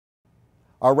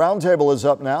Our roundtable is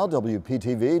up now.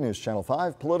 WPTV News Channel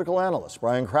 5 political analysts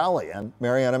Brian Crowley and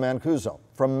Mary Anna Mancuso.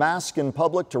 From masks in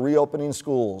public to reopening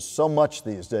schools, so much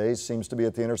these days seems to be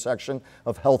at the intersection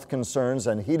of health concerns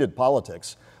and heated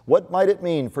politics. What might it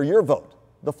mean for your vote,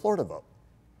 the Florida vote?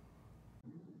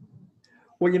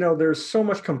 Well, there's so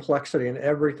much complexity in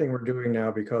everything we're doing now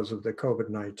because of the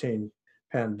COVID-19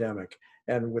 pandemic.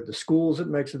 And with the schools, it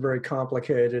makes it very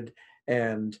complicated.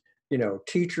 And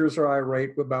teachers are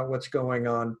irate about what's going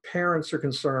on. Parents are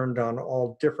concerned on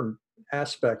all different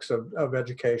aspects of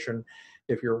education.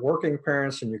 If you're working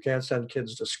parents and you can't send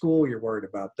kids to school, you're worried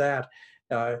about that.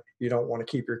 You don't want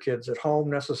to keep your kids at home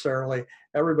necessarily.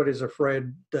 Everybody's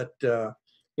afraid that,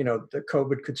 that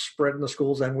COVID could spread in the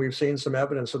schools, and we've seen some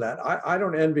evidence of that. I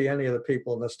don't envy any of the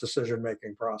people in this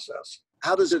decision-making process.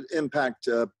 How does it impact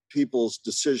people's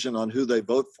decision on who they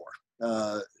vote for?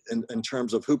 In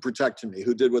terms of who protected me,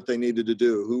 who did what they needed to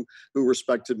do, who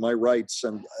respected my rights,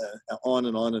 and on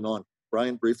and on and on.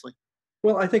 Brian, briefly.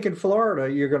 Well, I think in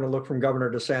Florida, you're going to look from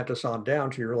Governor DeSantis on down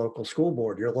to your local school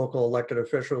board, your local elected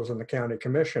officials in the county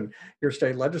commission, your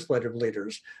state legislative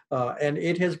leaders. And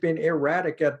it has been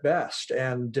erratic at best.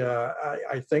 And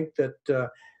I think that,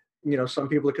 some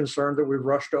people are concerned that we've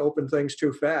rushed to open things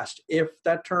too fast. If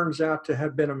that turns out to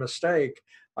have been a mistake,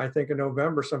 I think in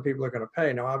November, some people are going to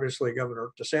pay. Now, obviously, Governor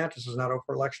DeSantis is not up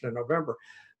for election in November,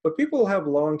 but people will have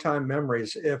long-time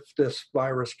memories if this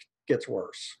virus gets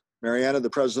worse. Mary Anna, the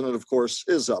president, of course,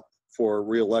 is up for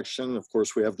re-election. Of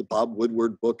course, we have the Bob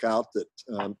Woodward book out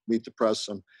that Meet the Press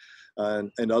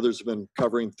and others have been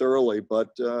covering thoroughly. But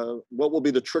what will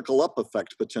be the trickle-up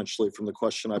effect potentially from the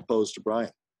question I posed to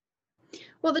Brian?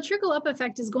 Well, the trickle-up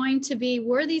effect is going to be,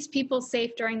 were these people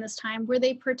safe during this time? Were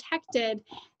they protected?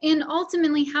 And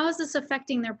ultimately, how is this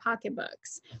affecting their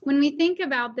pocketbooks? When we think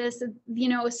about this,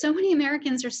 so many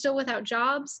Americans are still without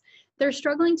jobs. They're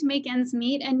struggling to make ends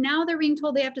meet, and now they're being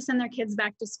told they have to send their kids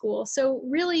back to school. So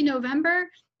really, November,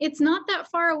 it's not that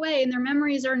far away, and their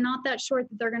memories are not that short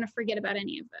that they're going to forget about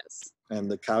any of this. And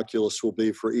the calculus will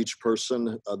be for each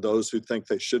person, those who think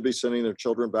they should be sending their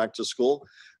children back to school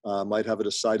might have a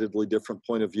decidedly different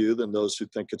point of view than those who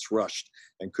think it's rushed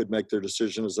and could make their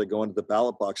decision as they go into the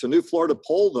ballot box. A new Florida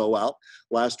poll, though, out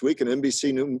last week, an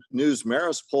NBC News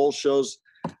Marist poll shows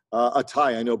a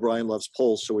tie. I know Brian loves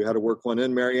polls, so we had to work one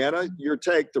in. Mary Anna, your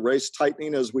take, the race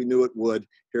tightening as we knew it would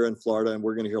here in Florida, and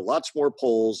we're going to hear lots more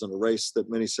polls in a race that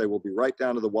many say will be right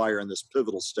down to the wire in this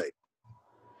pivotal state.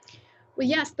 Well,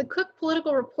 yes, the Cook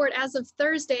Political Report as of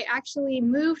Thursday actually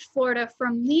moved Florida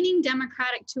from leaning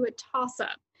Democratic to a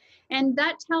toss-up. And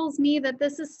that tells me that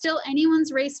this is still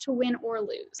anyone's race to win or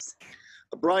lose.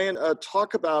 Brian,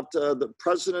 talk about the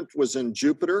president was in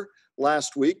Jupiter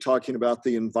last week talking about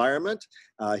the environment.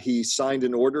 He signed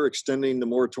an order extending the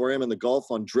moratorium in the Gulf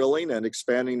on drilling and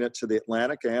expanding it to the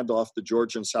Atlantic and off the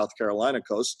Georgia and South Carolina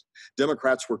coast.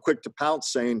 Democrats were quick to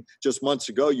pounce, saying just months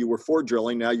ago you were for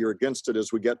drilling, now you're against it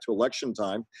as we get to election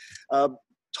time.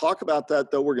 Talk about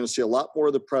that, though. We're going to see a lot more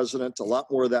of the president, a lot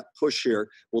more of that push here.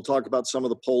 We'll talk about some of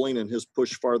the polling and his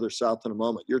push farther south in a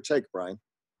moment. Your take, Brian.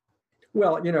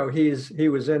 Well, he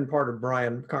was in part of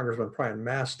Congressman Brian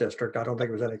Mast's district. I don't think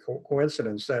it was any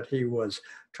coincidence that he was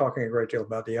talking a great deal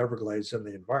about the Everglades and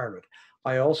the environment.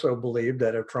 I also believe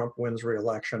that if Trump wins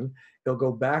re-election, he'll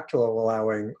go back to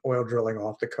allowing oil drilling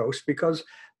off the coast because,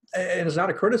 and it's not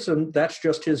a criticism, that's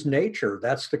just his nature.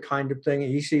 That's the kind of thing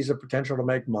he sees a potential to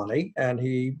make money, and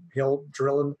he'll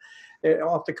drill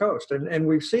off the coast. And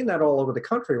we've seen that all over the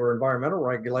country where environmental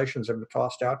regulations have been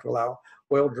tossed out to allow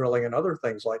oil drilling and other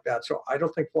things like that. So I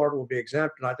don't think Florida will be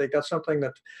exempt. And I think that's something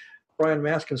that Brian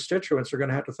Mast's constituents are going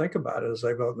to have to think about as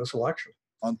they vote in this election.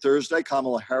 On Thursday,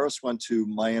 Kamala Harris went to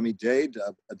Miami-Dade.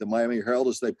 At the Miami Herald,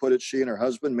 as they put it, she and her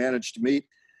husband managed to meet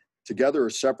together or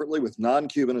separately with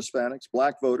non-Cuban Hispanics,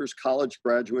 Black voters, college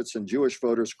graduates, and Jewish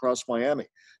voters across Miami.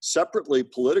 Separately,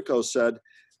 Politico said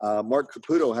Mark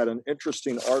Caputo had an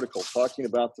interesting article talking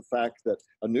about the fact that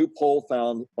a new poll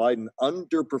found Biden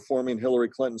underperforming Hillary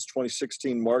Clinton's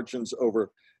 2016 margins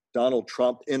over Donald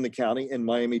Trump in the county in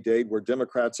Miami-Dade, where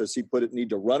Democrats, as he put it, need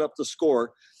to run up the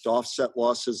score to offset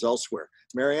losses elsewhere.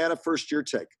 Mary Anna, first, your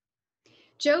take.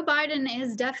 Joe Biden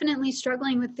is definitely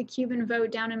struggling with the Cuban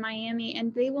vote down in Miami,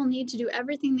 and they will need to do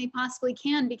everything they possibly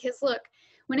can because, look,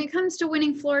 when it comes to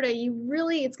winning Florida,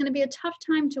 it's going to be a tough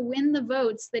time to win the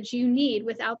votes that you need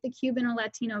without the Cuban or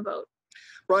Latino vote.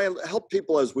 Brian, help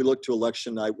people as we look to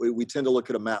election night. We tend to look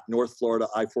at a map: North Florida,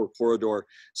 I-4 corridor,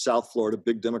 South Florida,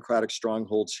 big Democratic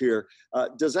strongholds here.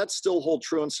 Does that still hold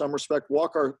true in some respect?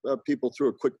 Walk our people through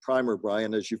a quick primer,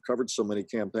 Brian, as you've covered so many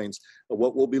campaigns, of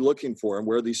what we'll be looking for and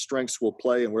where these strengths will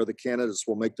play and where the candidates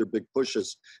will make their big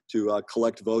pushes to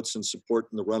collect votes and support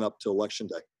in the run-up to Election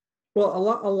Day. Well,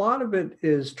 a lot of it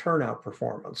is turnout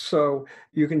performance. So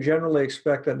you can generally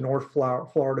expect that North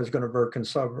Florida is going to vote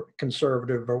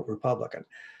conservative, vote Republican.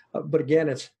 But again,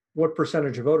 it's what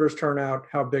percentage of voters turn out,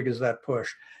 how big is that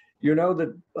push? You know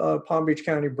that Palm Beach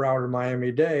County, Broward, and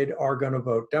Miami-Dade are going to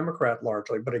vote Democrat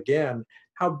largely. But again,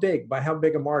 how big? By how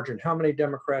big a margin? How many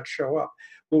Democrats show up?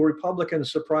 Will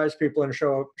Republicans surprise people and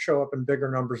show up in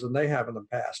bigger numbers than they have in the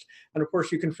past? And of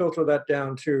course, you can filter that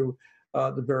down to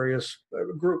the various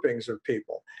groupings of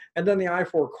people. And then the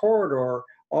I-4 corridor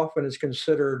often is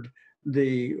considered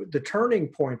the turning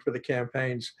point for the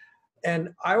campaigns.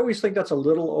 And I always think that's a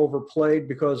little overplayed,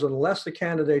 because unless the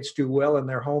candidates do well in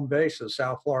their home bases,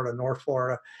 South Florida, North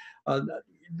Florida,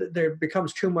 there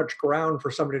becomes too much ground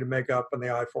for somebody to make up in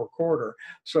the I-4 corridor.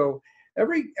 So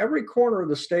every corner of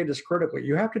the state is critical.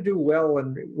 You have to do well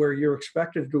and where you're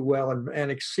expected to do well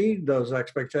and exceed those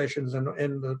expectations in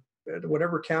the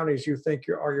whatever counties you think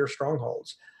are your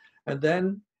strongholds. And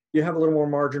then you have a little more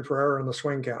margin for error in the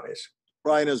swing counties.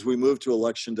 Brian, as we move to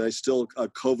Election Day, still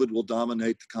COVID will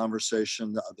dominate the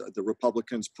conversation. The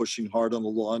Republicans pushing hard on the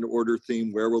law and order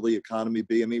theme. Where will the economy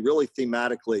be? I mean, really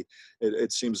thematically,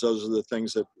 it seems those are the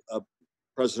things that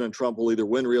President Trump will either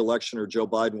win re-election or Joe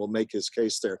Biden will make his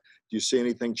case there. Do you see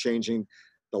anything changing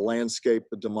the landscape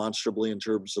demonstrably in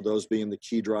terms of those being the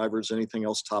key drivers? Anything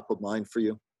else top of mind for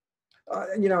you?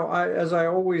 As I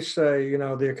always say,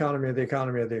 the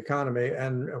economy,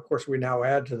 and of course we now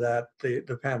add to that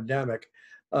the pandemic.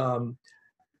 All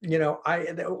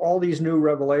these new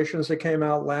revelations that came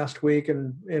out last week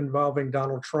involving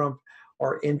Donald Trump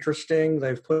are interesting.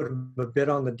 They've put him a bit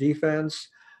on the defense,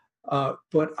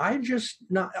 but I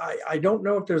don't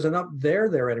know if there's enough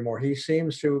there anymore. He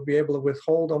seems to be able to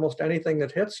withhold almost anything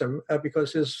that hits him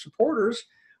because his supporters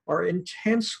are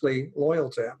intensely loyal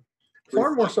to him.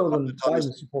 Far more so than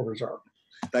Biden's supporters are.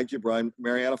 Thank you, Brian.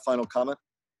 Mary Anna, final comment?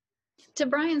 To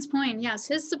Brian's point, yes,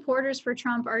 his supporters for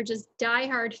Trump are just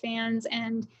diehard fans,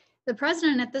 and the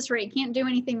president at this rate can't do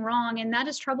anything wrong. And that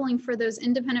is troubling for those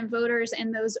independent voters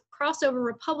and those crossover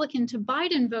Republican to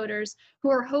Biden voters who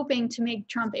are hoping to make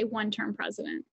Trump a one-term president.